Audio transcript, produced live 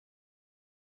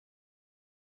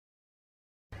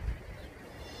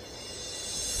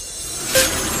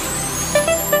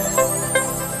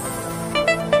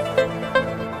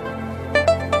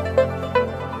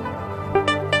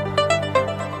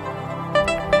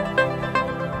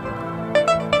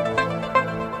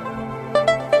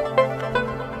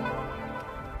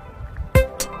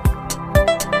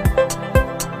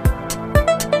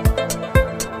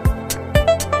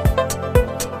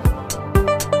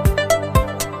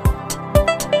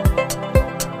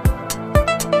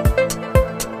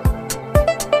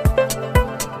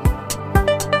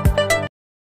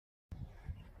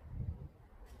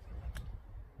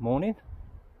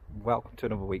welcome to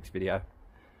another week's video.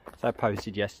 So I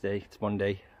posted yesterday, it's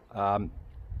Monday.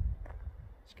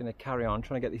 Just going to carry on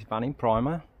trying to get this van in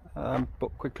primer,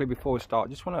 but quickly before we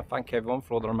start, just want to thank everyone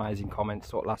for all their amazing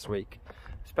comments last week,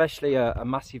 especially a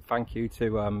massive thank you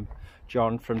to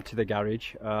John from To The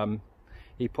Garage.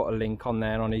 He put a link on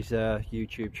there on his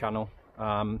YouTube channel,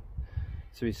 so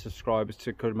his subscribers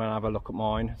to come and have a look at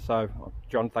mine. So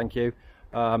John, thank you.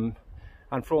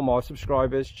 And for all my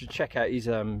subscribers, just check out his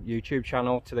YouTube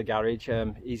channel, To The Garage.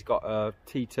 He's got a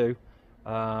T2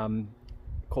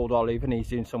 called Olive, and he's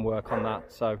doing some work on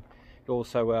that. So he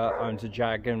also owns a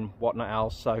Jag and whatnot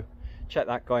else. So check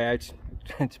that guy out.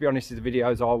 To be honest, the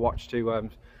videos I watch too,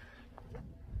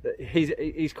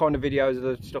 his kind of videos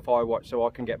are the stuff I watch, so I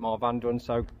can get my van done.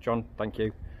 So John, thank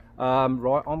you.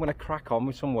 Right, I'm going to crack on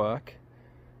with some work,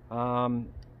 and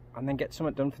then get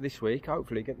something done for this week.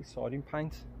 Hopefully get this siding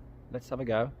paint. Let's have a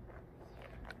go.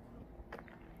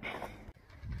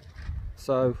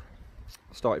 So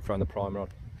I started throwing the primer on.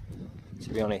 To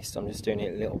be honest, I'm just doing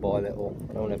it little by little.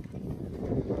 I don't want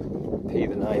to pee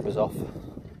the neighbours off with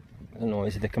the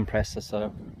noise of the compressor,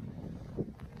 so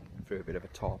I threw a bit of a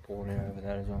tarpaulin over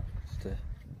there as well. So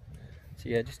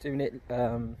yeah, just doing it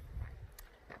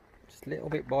just little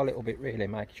bit by little bit, really,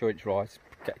 making sure it's right.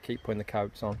 Keep putting the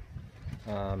coats on.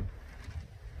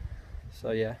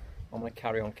 So yeah, I'm going to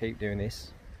carry on, keep doing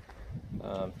this.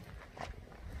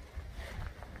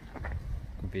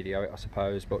 Video it, I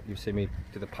suppose, but you've seen me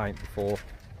do the paint before.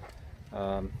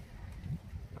 I'll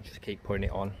just keep putting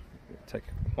it on.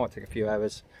 Might take a few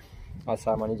hours. I'd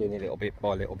say I'm only doing it little bit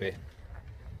by little bit.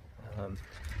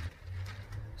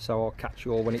 So I'll catch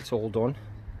you all when it's all done,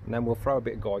 and then we'll throw a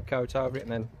bit of guide coat over it,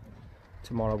 and then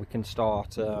tomorrow we can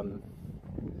start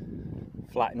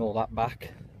flattening all that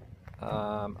back.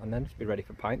 And then just be ready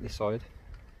for paint this side.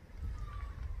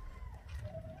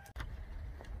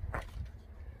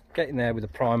 Getting there with the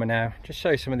primer now, just show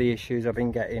you some of the issues I've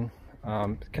been getting.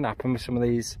 It can happen with some of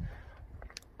these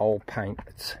old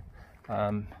paints.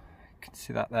 You can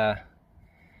see that there,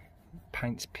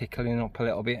 paint's pickling up a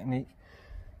little bit, and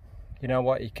you know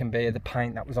what it can be, the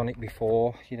paint that was on it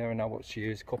before, you never know what to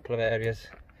use. A couple of areas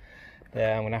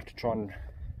there, I'm going to have to try and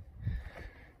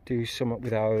do something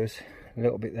with those. A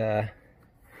little bit there,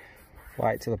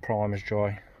 wait till the primer's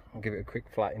dry, I'll give it a quick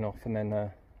flattening off, and then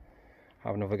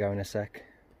have another go in a sec.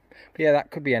 But yeah, that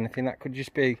could be anything. That could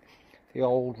just be the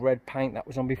old red paint that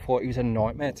was on before. It was a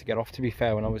nightmare to get off, to be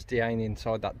fair, when I was DAing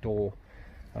inside that door.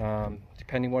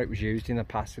 Depending what it was used in the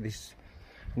past with this,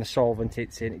 and the solvent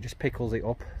it's in, it just pickles it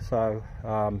up. So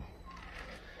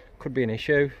could be an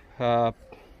issue. I'll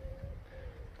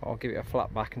give it a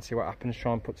flat back and see what happens.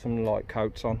 Try and put some light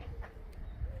coats on.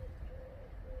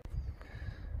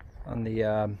 And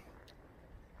the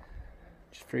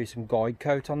just threw some guide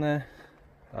coat on there.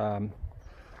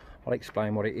 I'll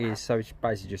explain what it is. So it's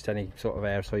basically just any sort of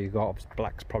aerosol you got.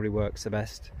 Black's probably works the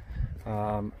best.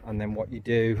 And then what you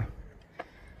do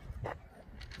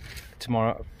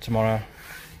tomorrow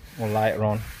or later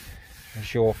on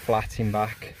is you're flattening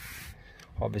back.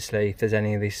 Obviously, if there's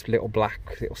any of this little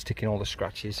black, it'll stick in all the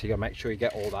scratches, so you gotta make sure you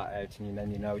get all that out, and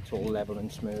then you know it's all level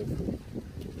and smooth.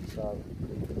 So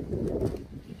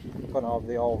gone over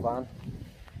the whole van,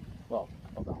 well,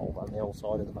 not the whole van, the whole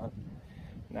side of the van,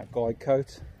 and that guide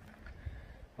coat.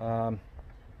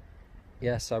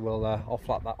 Yeah, so I'll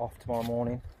flat that off tomorrow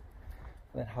morning,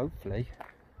 and then hopefully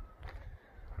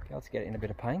be able to get it in a bit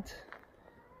of paint.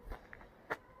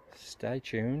 Stay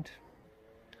tuned.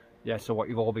 Yeah, so what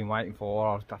you've all been waiting for,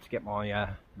 I'll have to get my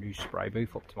new spray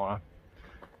booth up tomorrow.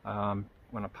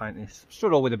 When I paint this,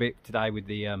 struggled with a bit today with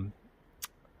the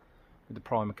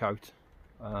primer coat,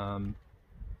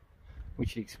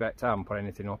 which you'd expect. I haven't put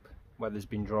anything up. Weather's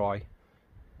been dry,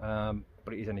 but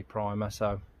it is only primer.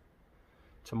 So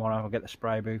tomorrow I'll get the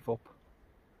spray booth up.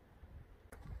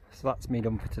 So that's me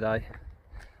done for today.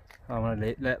 I'm going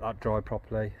to let that dry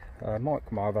properly. Might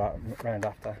come over round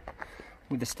after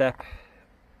with the step.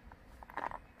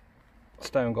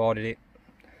 Stone guarded it.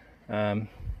 Might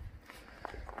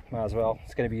as well.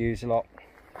 It's going to be used a lot.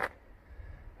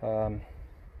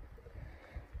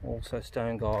 Also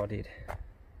stone guarded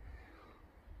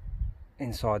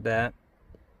inside there.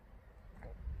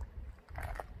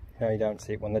 No, you don't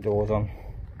see it when the door's on.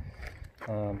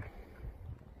 So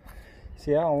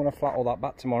yeah, I want to flat all that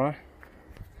back tomorrow.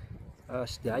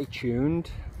 Stay tuned.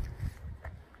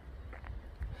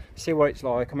 See what it's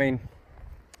like. I mean,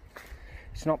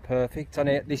 it's not perfect,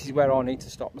 and this is where I need to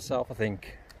stop myself, I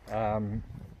think. And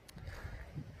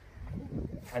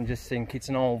just think it's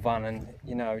an old van, and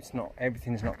you know, it's not,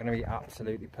 everything's not going to be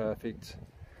absolutely perfect.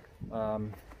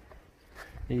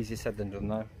 Easier said than done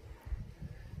though.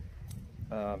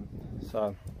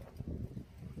 So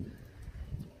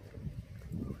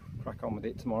crack on with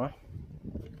it tomorrow.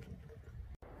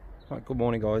 Right, good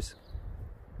morning guys.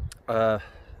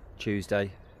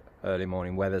 Tuesday, early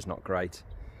morning, weather's not great.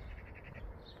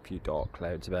 A few dark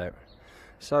clouds about.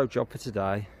 So job for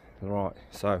today. Right,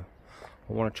 so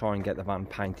I want to try and get the van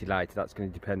painted later. That's going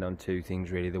to depend on two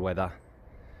things really, the weather.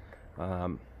 I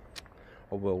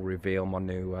will reveal my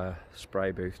new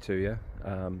spray booth to you.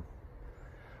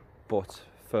 But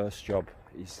first job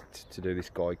is to do this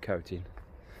guide coating.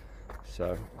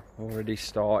 So already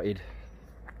started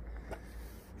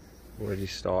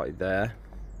there.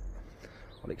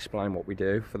 I'll explain what we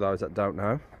do for those that don't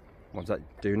know. Ones that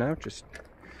do know, just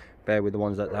bear with the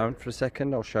ones that don't for a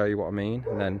second. I'll show you what I mean,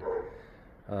 and then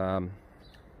I'll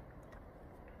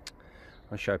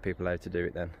show people how to do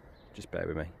it then. Just bear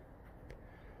with me.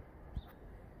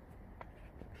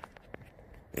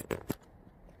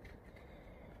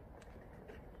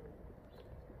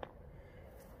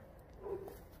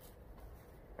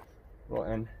 Right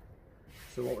then,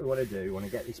 so what we want to do, we want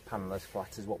to get this panel as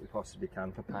flat as what we possibly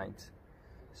can for paint.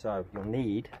 So you'll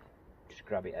need, just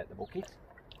grab it out the bucket,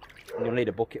 and you'll need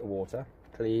a bucket of water,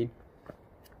 clean,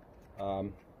 a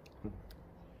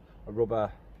rubber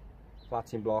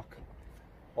flatting block,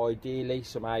 ideally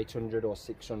some 800 or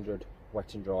 600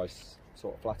 wet and dry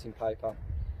sort of flatting paper.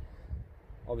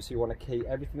 Obviously you want to keep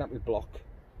everything that we block,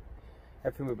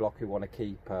 we want to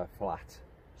keep flat.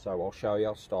 So I'll show you,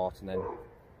 I'll start and then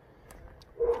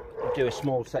do a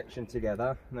small section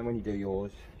together, and then when you do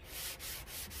yours,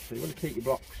 so you want to keep your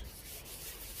blocks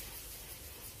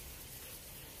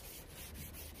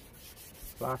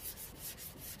flat.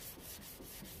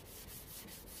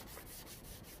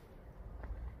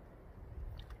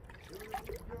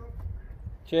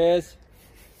 Cheers.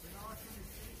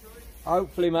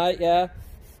 Hopefully mate, yeah.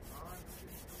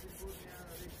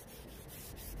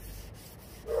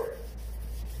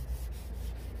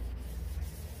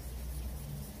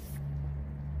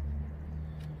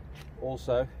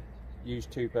 Also, use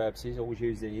two purposes, always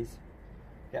use these.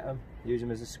 Get them, use them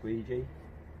as a squeegee.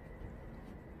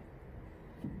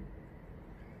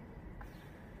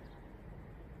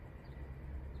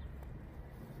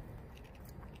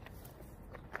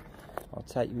 I'll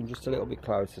take you in just a little bit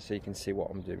closer so you can see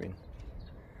what I'm doing.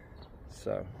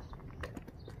 So,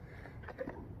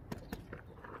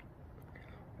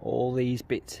 all these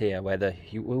bits here, where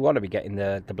we want to be getting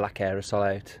the black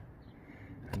aerosol out.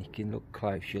 And you can look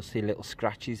close, you'll see little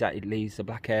scratches that it leaves the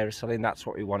black aerosol in. That's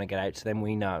what we want to get out, so then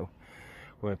we know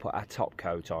when we put our top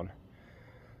coat on,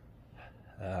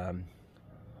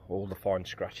 all the fine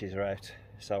scratches are out.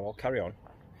 So I'll carry on,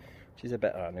 which is a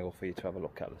better angle for you to have a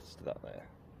look at. Let's do that there.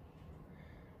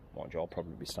 Mind you, I'll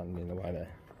probably be standing in the way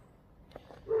there.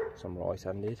 So I'm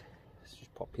right-handed, let's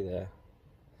just pop you there.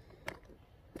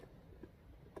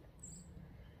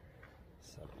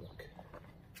 Let's have a look.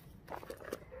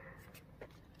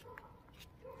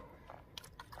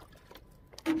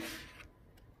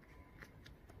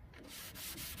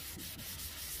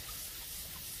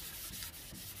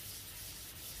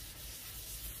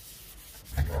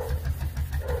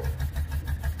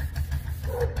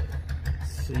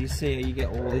 So you see you get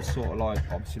all this sort of like,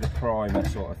 obviously the primer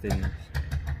sort of things.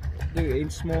 Do it in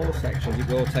small sections, it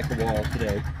will take a while to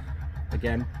do.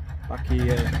 Again, back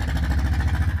here.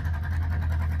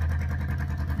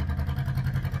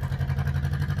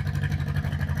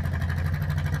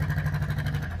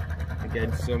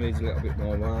 Again, some needs a little bit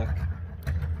more work.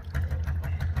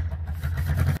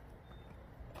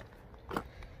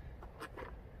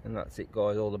 And that's it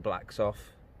guys, all the black's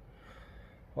off.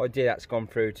 Ideally that's gone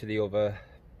through to the other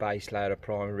base layer of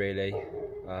primer really,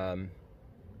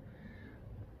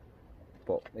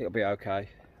 but it'll be okay.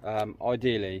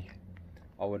 Ideally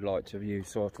I would like to have used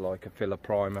sort of like a filler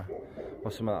primer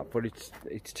or something like that, but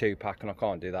it's 2-pack and I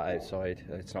can't do that outside,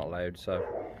 it's not allowed. So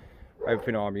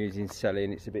everything I'm using is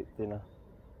selling, it's a bit thinner,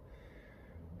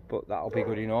 but that'll be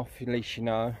good enough. At least you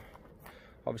know.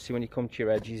 Obviously when you come to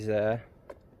your edges there,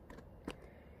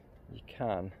 you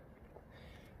can,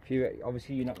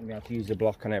 obviously you're not going to be able to use the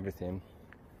block on everything,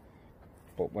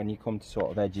 but when you come to sort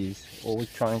of edges,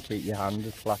 always try and keep your hand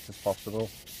as flat as possible.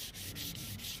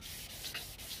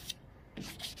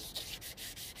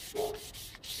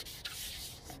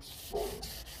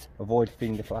 Avoid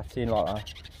finger flatting like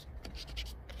that.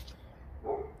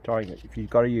 Try, if you've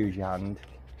got to use your hand,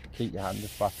 keep your hand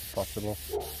as flat as possible.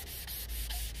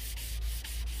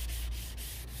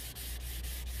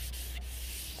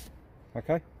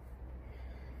 Okay,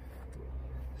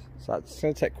 so it's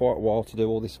going to take quite a while to do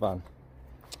all this van.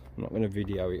 I'm not going to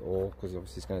video it all because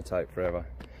obviously it's going to take forever.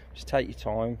 Just take your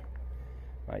time,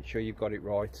 make sure you've got it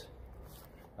right,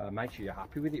 Make sure you're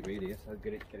happy with it really, so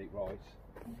get it right.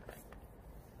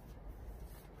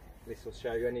 This will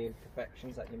show you any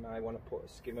imperfections that you may want to put a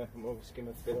skimmer, more of a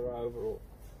skimmer filler over, or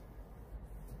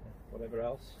whatever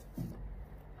else.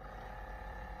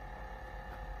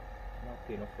 Not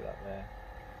enough of that there.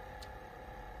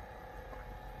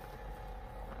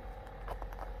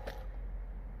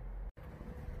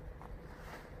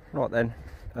 Right then,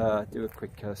 do a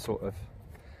quick sort of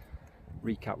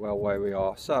recap where we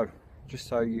are. So, just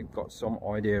so you've got some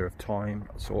idea of time,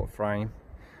 sort of frame,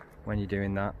 when you're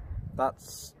doing that.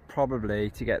 That's probably,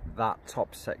 to get that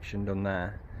top section done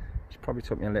there, it's probably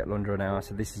took me a little under an hour,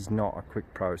 so this is not a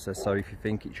quick process. So if you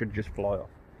think it should just fly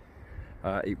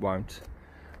off, it won't.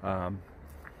 But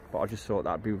I just thought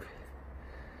that'd be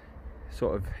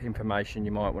sort of information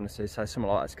you might want to see. So something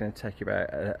like that's going to take you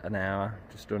about an hour,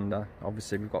 just under.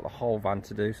 Obviously we've got the whole van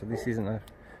to do, so this isn't a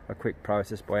quick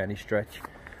process by any stretch.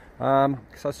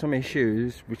 So some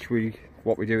issues which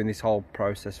what we're doing this whole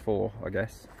process for, I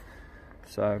guess.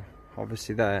 So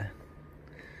obviously there,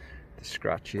 the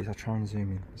scratches, I'll try and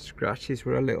zoom in. The scratches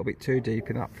were a little bit too deep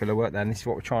in that filler work there, and this is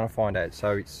what we're trying to find out.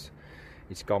 So it's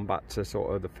gone back to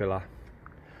sort of the filler.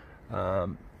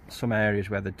 Some areas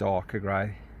where the darker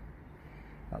grey,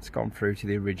 that's gone through to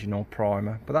the original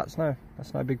primer, but that's no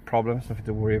big problem. It's nothing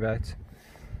to worry about.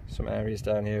 Some areas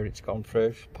down here it's gone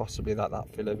through, possibly that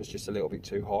filler was just a little bit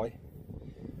too high,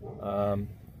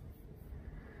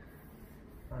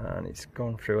 and it's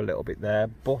gone through a little bit there.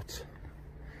 But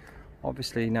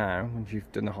obviously now, once you've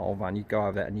done the whole van, you go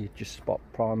over there and you just spot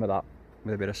primer that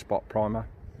with a bit of spot primer,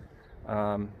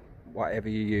 whatever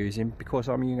you're using, because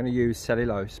you're going to use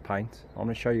cellulose paint. I'm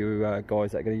going to show you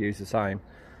guys that are going to use the same,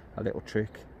 a little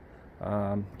trick.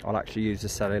 I'll actually use the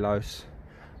cellulose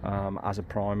as a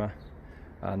primer,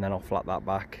 and then I'll flat that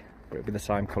back, but it'll be the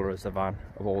same colour as the van,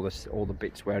 of all the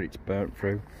bits where it's burnt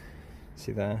through.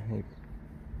 See there,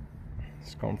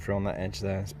 it's gone through on that edge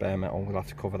there. It's bare metal, we'll have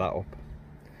to cover that up.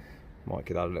 Might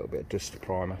give that a little bit of dust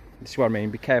primer. This is what I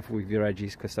mean, be careful with your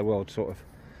edges, because they will sort of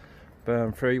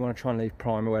burn through. You want to try and leave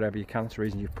primer wherever you can. That's the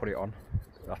reason you've put it on,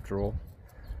 after all.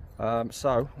 So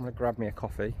I'm going to grab me a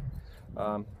coffee.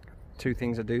 Two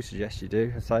things I do suggest you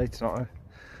do. I say it's not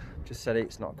just said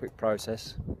it's not a quick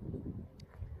process.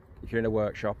 If you're in a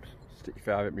workshop, stick your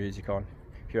favourite music on.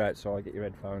 If you're outside, get your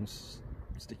headphones,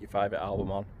 stick your favourite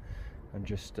album on, and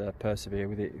just persevere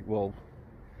with it. It will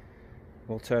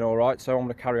turn all right. So I'm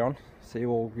going to carry on. See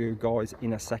all you guys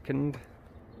in a second.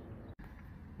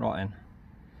 Right then,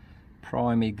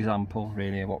 prime example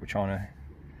really of what we're trying to.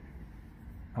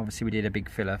 Obviously we did a big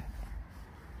filler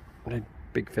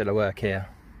work here.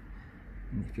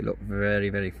 And if you look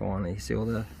very finely, you see all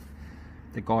the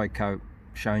guide coat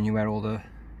showing you where all the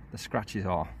scratches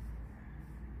are.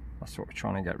 That's what we're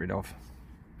trying to get rid of.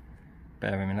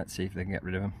 Bear with me, let's see if they can get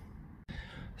rid of them.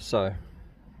 So,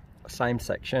 same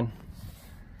section,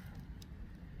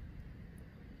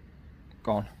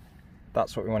 gone.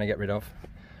 That's what we want to get rid of.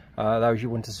 Those you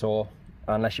wouldn't have saw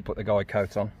unless you put the guide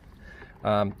coat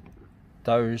on.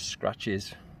 Those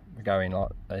scratches are going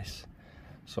like this,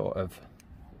 sort of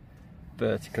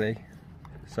vertically.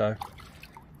 So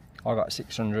I got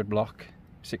 600 block,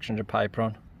 600 paper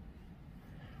on,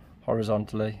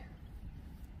 horizontally,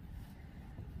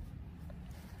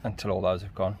 until all those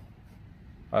have gone.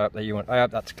 I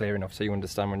hope that's clear enough so you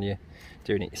understand when you're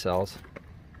doing it yourselves.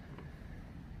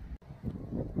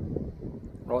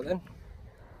 Right then,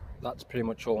 that's pretty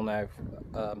much all now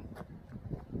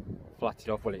flatted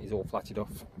off. Well, it is all flatted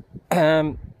off.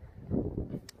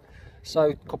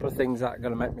 So a couple of things that are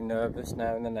going to make me nervous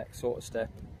now in the next sort of step.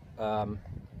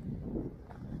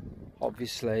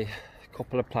 Obviously a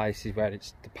couple of places where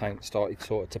the paint started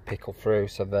sort of to pickle through,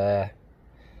 so there's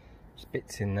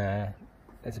bits in there,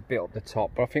 there's a bit up the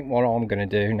top. But I think what I'm going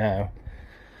to do now,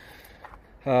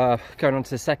 going on to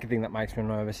the second thing that makes me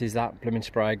nervous, is that blooming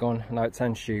spray gun. I know it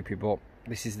sounds stupid, but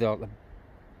this is the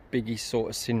biggest sort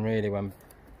of sin really when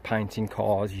painting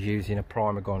cars, using a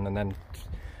primer gun and then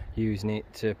using it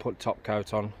to put top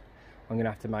coat on. I'm going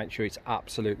to have to make sure it's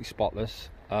absolutely spotless,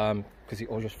 because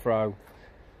it will just throw,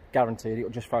 guaranteed it will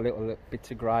just throw little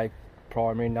bits of grey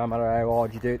primer in no matter how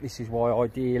hard you do it. This is why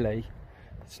ideally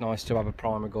it's nice to have a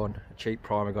primer gun, a cheap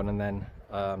primer gun, and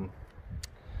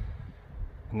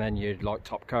then you'd like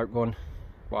top coat gun.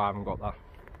 Well, I haven't got that,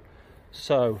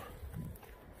 so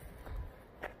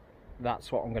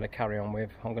that's what I'm going to carry on with.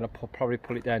 I'm going to probably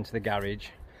pull it down to the garage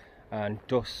and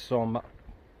dust some.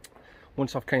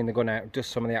 Once I've cleaned the gun out,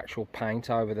 dust some of the actual paint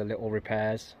over the little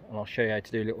repairs, and I'll show you how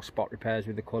to do little spot repairs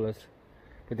with the colours,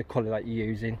 with the colour that you're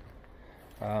using.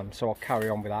 So I'll carry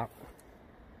on with that.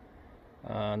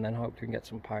 and then hopefully we can get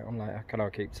some paint on later. I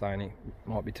keep saying it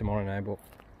might be tomorrow now, but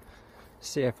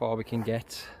see how far we can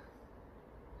get.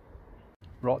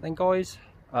 Right then guys,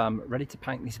 ready to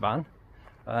paint this van,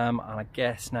 and I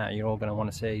guess now you're all going to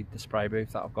want to see the spray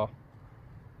booth that I've got.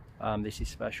 This is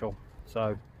special,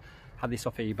 so had this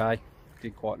off eBay,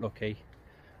 did quite lucky.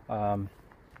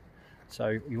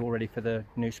 So you all ready for the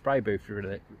new spray booth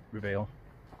reveal?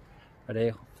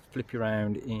 Ready? Flip you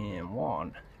around in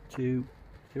 1, 2,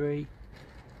 3.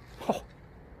 Oh,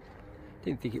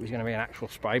 didn't think it was going to be an actual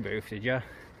spray booth, did you?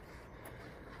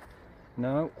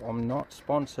 No, I'm not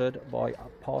sponsored by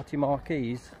Party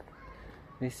Marquees.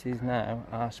 This is now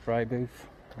our spray booth,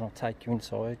 and I'll take you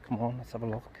inside. Come on, let's have a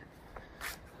look.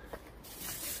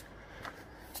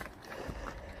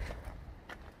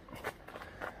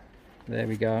 There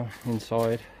we go,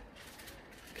 inside.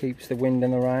 Keeps the wind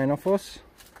and the rain off us.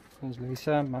 There's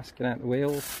Lisa masking out the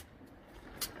wheels.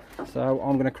 So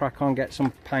I'm going to crack on, get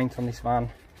some paint on this van,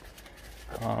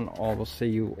 and I will see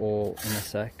you all in a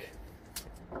sec.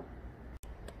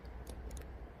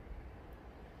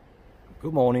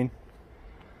 Good morning.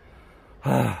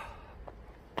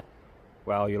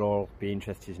 Well, you'll all be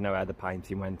interested to know how the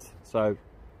painting went. So,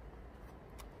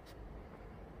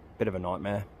 bit of a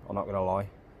nightmare, I'm not going to lie.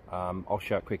 I'll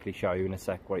quickly show you in a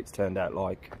sec what it's turned out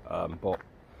like, but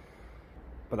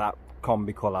that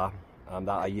combi colour that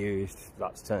I used,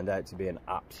 that's turned out to be an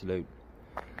absolute,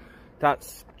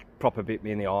 that's proper bit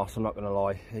me in the arse, I'm not going to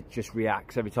lie. It just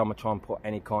reacts every time I try and put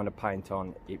any kind of paint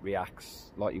on. It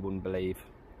reacts like you wouldn't believe.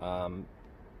 So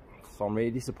I'm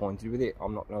really disappointed with it,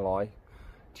 I'm not going to lie.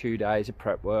 2 days of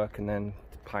prep work and then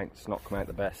the paint's not come out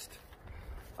the best.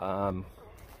 I'm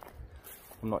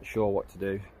not sure what to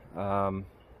do. Well,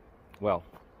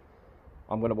 what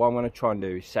I'm going to try and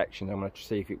do is sections. I'm going to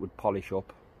see if it would polish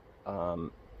up,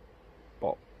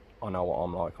 but I know what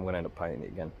I'm like. I'm going to end up painting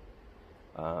it again.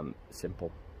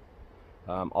 Simple.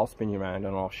 I'll spin you around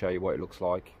and I'll show you what it looks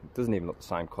like. It doesn't even look the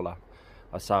same colour.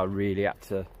 So I really had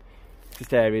to,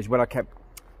 just areas when I kept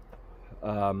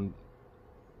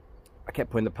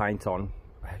putting the paint on,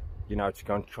 you know, to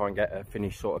go and try and get a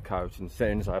finished sort of coat, and as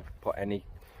soon as I put any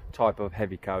type of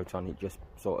heavy coat on, it just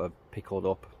sort of pickled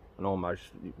up and almost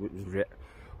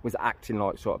was acting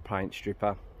like sort of paint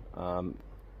stripper. I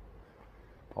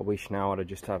wish now I'd have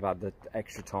just had the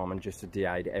extra time and just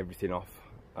de-aid everything off,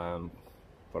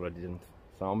 but I didn't.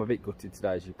 So I'm a bit gutted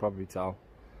today, as you probably tell.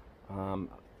 And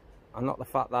not the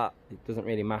fact that it doesn't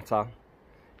really matter,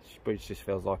 but it just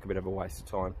feels like a bit of a waste of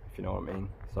time, if you know what I mean.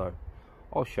 So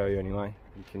I'll show you anyway.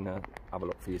 You can have a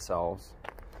look for yourselves.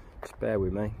 Just bear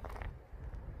with me.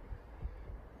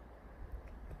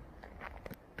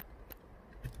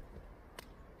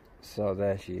 So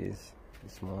there she is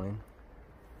this morning.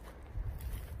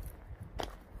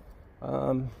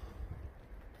 I'll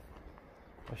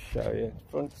show you the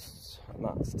front, and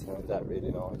that's turned out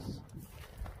really nice.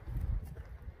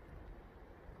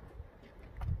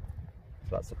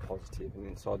 So that's a positive, and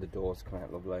inside the doors come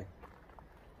out lovely.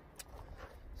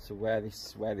 So where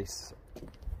this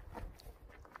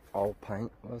old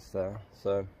paint was there,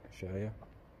 so I'll show you.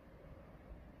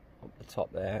 Up the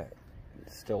top there,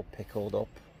 it's still pickled up.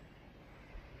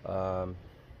 And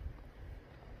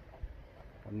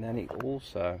then it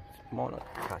also, might not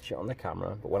catch it on the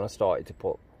camera, but when I started to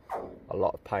put a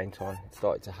lot of paint on, it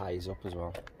started to haze up as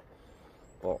well.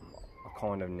 But I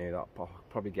kind of knew that, but I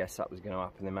probably guessed that was going to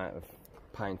happen. The amount of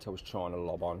paint I was trying to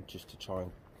lob on just to try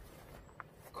and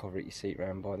cover it. You see it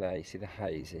round by there, you see the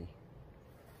hazy.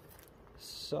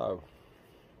 So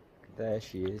there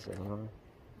she is anyway,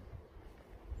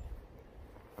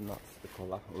 and that's the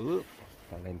colour. Ooh,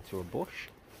 fell into a bush.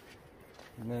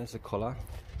 And there's the colour.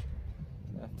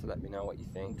 You have to let me know what you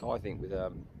think. I think with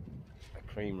a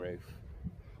cream roof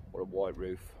or a white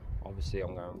roof, obviously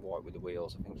I'm going white with the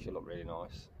wheels, I think she'll look really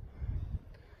nice.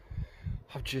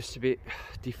 I'm just a bit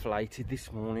deflated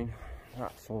this morning,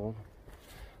 that's all.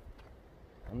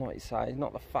 And like you say, it's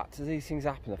not the fact that these things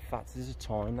happen, the fact there's a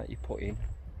time that you put in.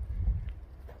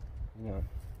 You know,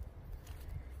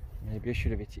 maybe I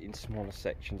should have hit it in smaller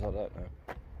sections, I don't know.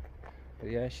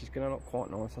 But yeah, she's going to look quite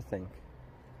nice, I think.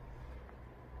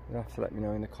 You'll have to let me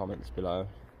know in the comments below.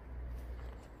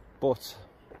 But,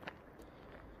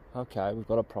 okay, we've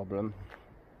got a problem.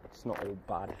 It's not all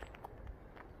bad.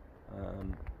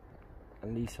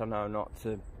 At least I know not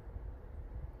to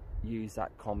use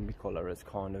that combi colour as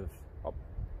kind of, I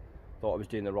thought I was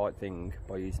doing the right thing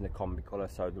by using the combi colour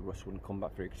so the rust wouldn't come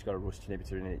back through, because it's got a rust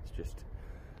inhibitor in it.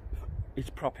 It's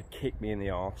proper kicked me in the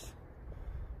arse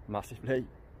massively.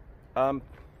 But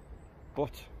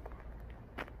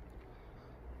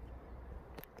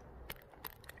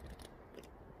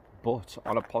But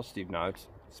on a positive note,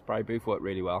 spray booth worked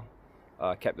really well.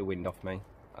 Kept the wind off me.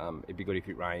 It'd be good if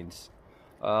it rains.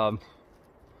 Will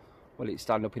it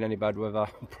stand up in any bad weather?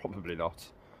 Probably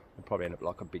not. It'll probably end up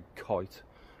like a big kite.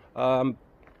 But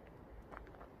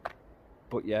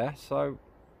yeah, so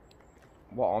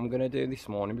what I'm going to do this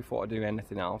morning before I do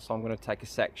anything else, I'm going to take a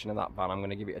section of that van, I'm going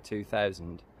to give it a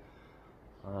 2000,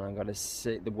 and I'm going to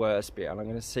see the worst bit, and I'm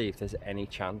going to see if there's any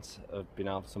chance of being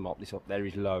able to mop this up. There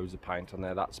is loads of paint on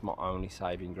there, that's my only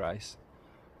saving grace.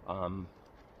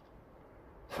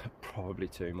 Probably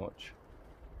too much.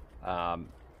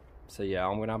 So yeah,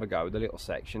 I'm going to have a go with the little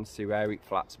section, see where it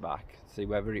flats back, see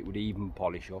whether it would even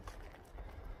polish up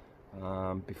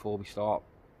before we start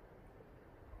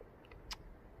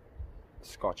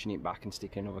scotching it back and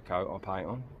sticking another coat or paint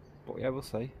on. But yeah, we'll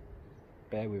see.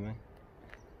 Bear with me.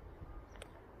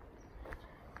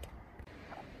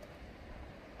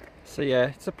 So yeah,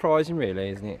 it's surprising really,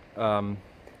 isn't it?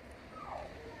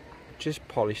 Just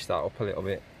polish that up a little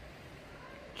bit.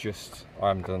 I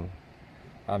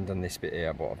haven't done this bit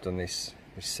here, but I've done this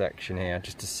section here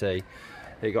just to see.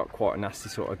 It got quite a nasty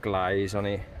sort of glaze on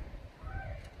it.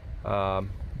 To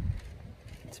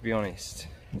be honest,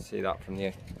 you can see that from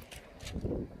the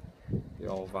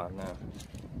old van now.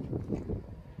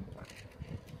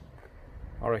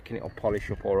 I reckon it'll polish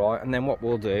up alright, and then what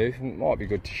we'll do, it might be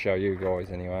good to show you guys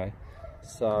anyway.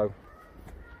 So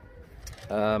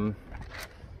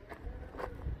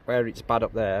where it's bad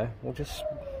up there, we'll just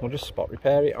spot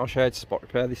repair it. I'll show you how to spot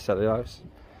repair this cellulose.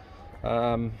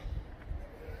 And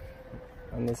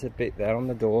there's a bit there on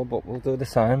the door, but we'll do the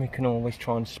same. You can always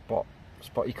try and spot.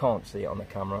 You can't see it on the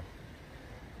camera.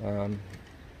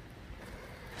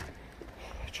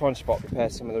 Try and spot repair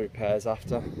some of the repairs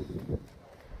after.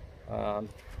 So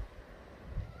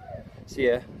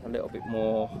yeah, a little bit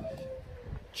more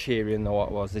cheery than what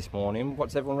it was this morning.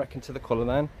 What's everyone reckon to the colour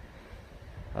then?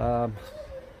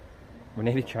 We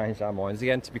nearly changed our minds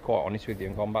again, to be quite honest with you,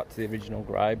 and gone back to the original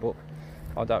grey, but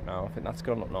I don't know, I think that's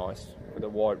going to look nice with a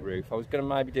white roof. I was going to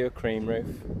maybe do a cream roof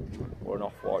or an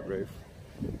off-white roof,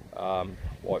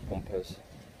 white bumpers,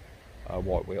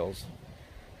 white wheels.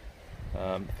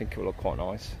 I think it will look quite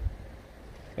nice.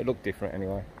 It looked different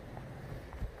anyway.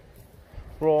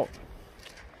 Right,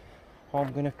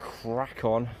 I'm going to crack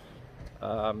on.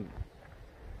 Try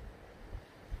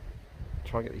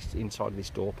and get this inside of this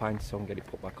door paint so I can get it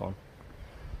put back on.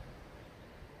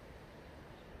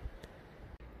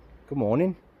 Good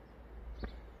morning.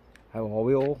 How are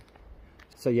we all?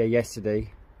 So yeah,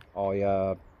 yesterday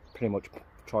I pretty much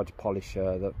tried to polish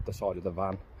the side of the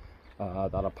van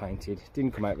that I painted.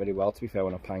 Didn't come out very well, to be fair,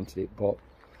 when I painted it, but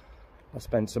I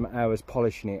spent some hours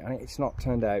polishing it and it's not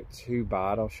turned out too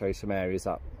bad. I'll show you some areas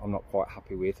that I'm not quite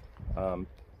happy with. I'll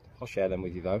share them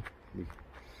with you though.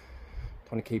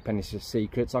 Trying to keep any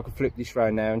secrets. I could flip this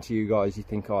round now and to you guys you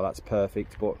think, oh, that's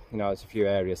perfect, but you know, there's a few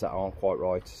areas that aren't quite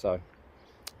right, so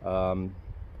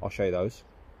I'll show you those.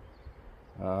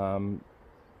 And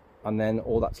then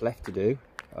all that's left to do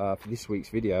for this week's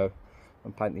video,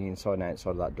 I'm painting the inside and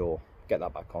outside of that door, get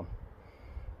that back on,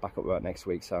 back at work next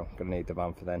week, so I'm going to need the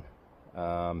van for then.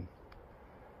 So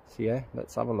yeah,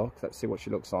 let's have a look, let's see what she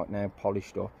looks like now,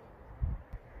 polished up.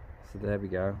 So there we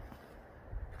go.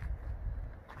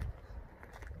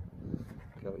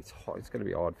 It's hot, it's going to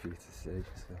be hard for you to see,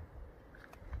 so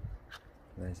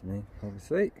there's me,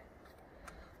 obviously.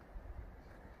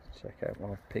 Check out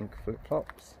my pink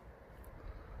flip-flops.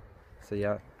 So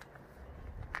yeah,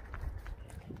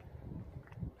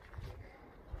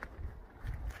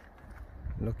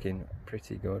 looking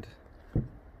pretty good.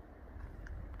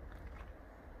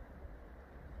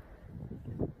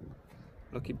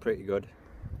 Looking pretty good.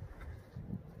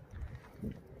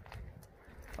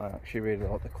 I actually really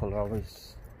like the colour. I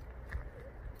was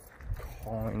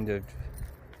kind of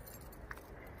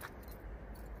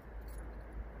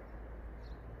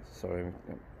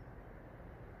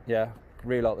yeah,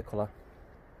 really like the colour.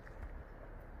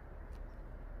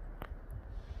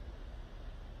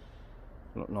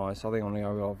 Look nice. I think I'm going to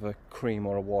go with a cream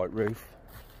or a white roof.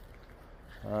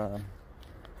 As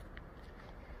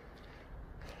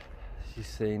you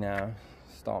see now,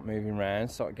 start moving around,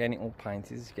 start getting it all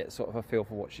painted, get sort of a feel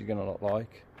for what she's going to look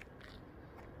like.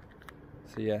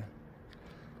 So yeah,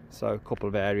 so a couple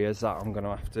of areas that I'm going to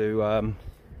have to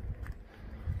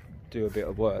do a bit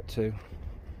of work to.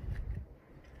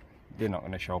 They're not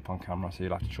going to show up on camera, so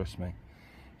you'll have to trust me.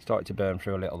 Started to burn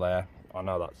through a little there. I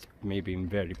know that's me being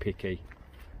very picky.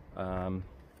 The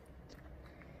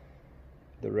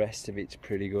rest of it's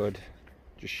pretty good.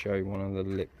 Just show you one of the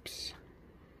lips.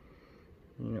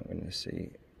 You're not going to see.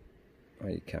 Oh,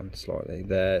 you can slightly.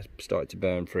 There, started to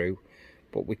burn through.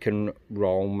 but we can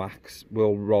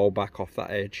we'll roll back off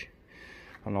that edge,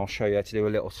 and I'll show you how to do a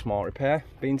little smart repair.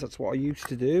 Beans, that's what I used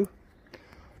to do.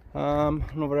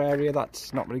 Another area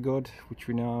that's not really good, which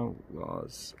we know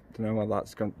was, I don't know whether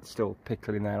that's still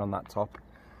pickling there on that top,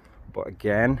 but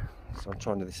again, so I'm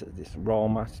trying to do this roll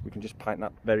mask. We can just paint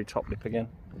that very top lip again,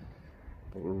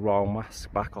 but we'll roll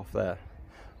mask back off there,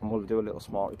 and we'll do a little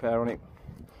smart repair on it.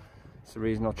 It's the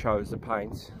reason I chose the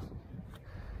paint.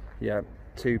 Yeah,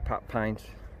 2-pack paint,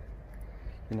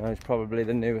 you know, it's probably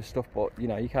the newer stuff, but you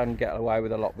know, you can get away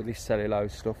with a lot with this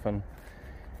cellulose stuff, and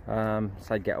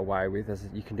say get away with, as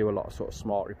you can do a lot of sort of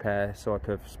smart repair, sort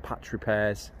of patch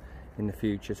repairs in the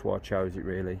future. That's why I chose it,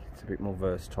 really. It's a bit more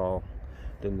versatile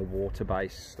than the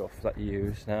water-based stuff that you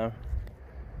use now.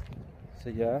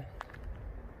 So yeah,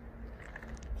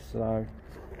 so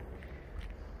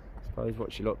I suppose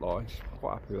what she looked like, I'm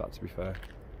quite happy with that, to be fair.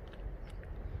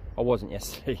 I wasn't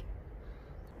yesterday,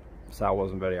 so I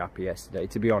wasn't very happy yesterday,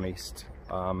 to be honest.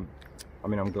 I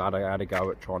mean, I'm glad I had a go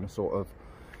at trying to sort of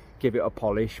give it a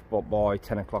polish, but by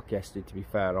 10 o'clock yesterday, to be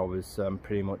fair, I was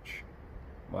pretty much,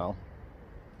 well,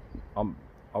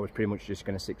 I was pretty much just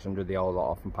going to 600 the old lot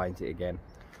off and paint it again.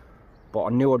 But I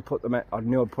knew I'd put a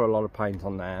lot of paint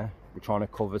on there. We're trying to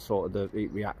cover sort of the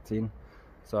heat reacting,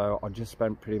 so I just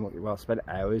spent pretty much, well, I spent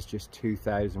hours, just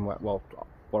 2,000 wet. Well,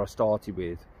 what I started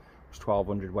with was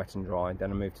 1,200 wet and dry, then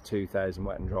I moved to 2,000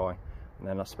 wet and dry, and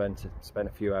then I spent a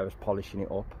few hours polishing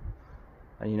it up.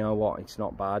 And you know what, it's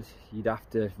not bad. You'd have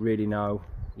to really know,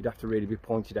 you'd have to really be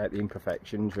pointed out the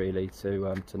imperfections, really,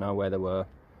 to know where they were.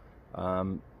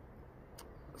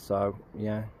 So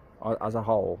yeah, as a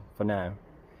whole, for now,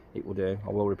 it will do. I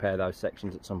will repair those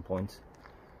sections at some point,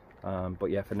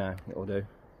 but yeah, for now it will do.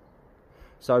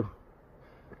 So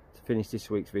to finish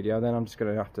this week's video, then I'm just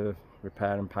going to have to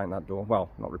repair and paint that door. Well,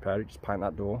 not repair it, just paint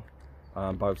that door,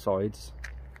 both sides.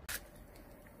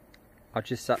 I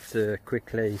just had to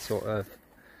quickly sort of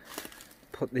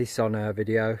put this on a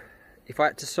video. If I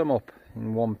had to sum up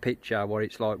in one picture what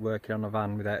it's like working on a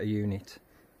van without a unit,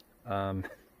 I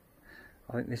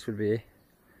think this would be it.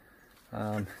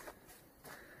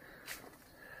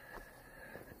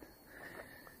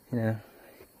 You know,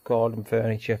 garden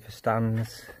furniture for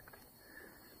stands,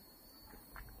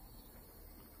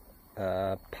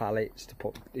 pallets to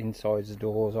put inside the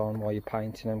doors on while you're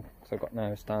painting them, because I've got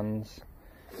no stands.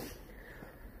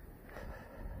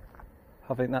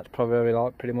 I think that's probably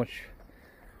like pretty much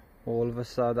all of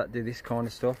us that do this kind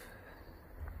of stuff.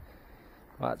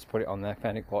 I had to put it on there. I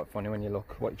found it quite funny when you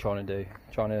look what you're trying to do.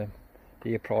 Trying to do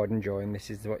your pride and joy, and this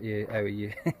is what this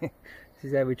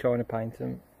is how we're trying to paint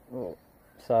them.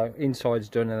 So inside's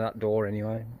done in that door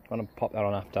anyway. I'm gonna pop that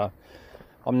on after.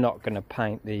 I'm not gonna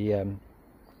paint the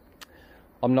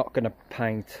I'm not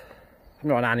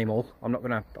an animal. I'm not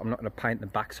gonna paint the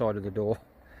back side of the door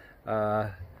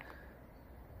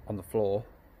on the floor.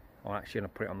 I'm actually going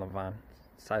to put it on the van,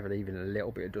 save it even a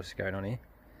little bit of dust going on here.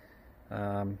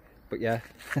 But yeah,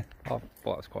 I thought it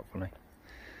was quite funny.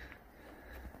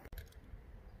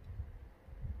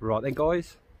 Right then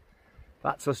guys,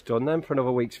 that's us done then for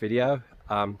another week's video.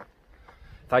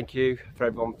 Thank you for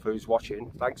everyone who's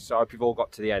watching. Thanks, I hope you've all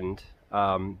got to the end.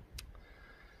 And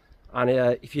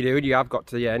if you do and you have got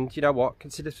to the end, you know what,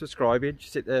 consider subscribing.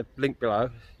 Just hit the link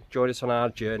below, join us on our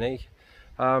journey.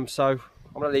 So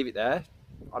I'm going to leave it there.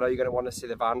 I know you're going to want to see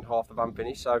the van, half the van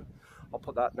finished, so I'll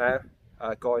put that now.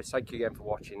 Guys, thank you again for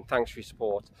watching. Thanks for your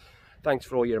support. Thanks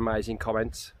for all your amazing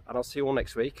comments, and I'll see you all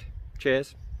next week.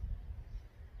 Cheers.